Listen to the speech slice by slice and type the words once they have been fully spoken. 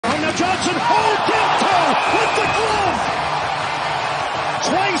Johnson. Oh, Demko with the glove!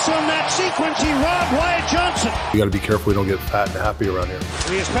 Twice on that sequence, he robbed Wyatt Johnson. You got to be careful we don't get fat and happy around here.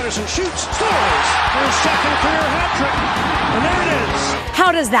 Elias Pettersen shoots, scores! His second career hat trick, and there it is.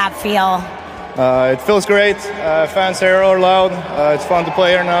 How does that feel? It feels great. Fans here are loud. It's fun to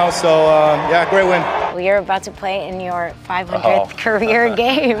play here now, so yeah, great win. Well, you're about to play in your 500th career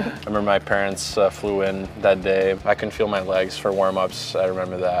game. I remember my parents flew in that day. I couldn't feel my legs for warm-ups. I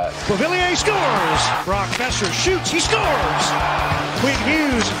remember that. Beauvillier scores! Brock Besser shoots, he scores! Quinn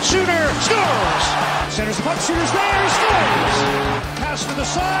Hughes, shooter, scores! Centers the puck, shooter's there, scores! Pass to the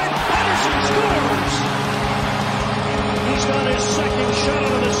side, Pettersen scores! He's got his second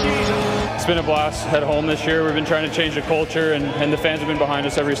shutout of the season. It's been a blast at home this year. We've been trying to change the culture, and the fans have been behind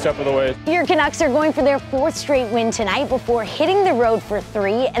us every step of the way. Your Canucks are going for their 4th straight win tonight before hitting the road for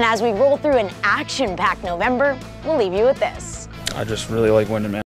 3. And as we roll through an action-packed November, we'll leave you with this. I just really like winning, man.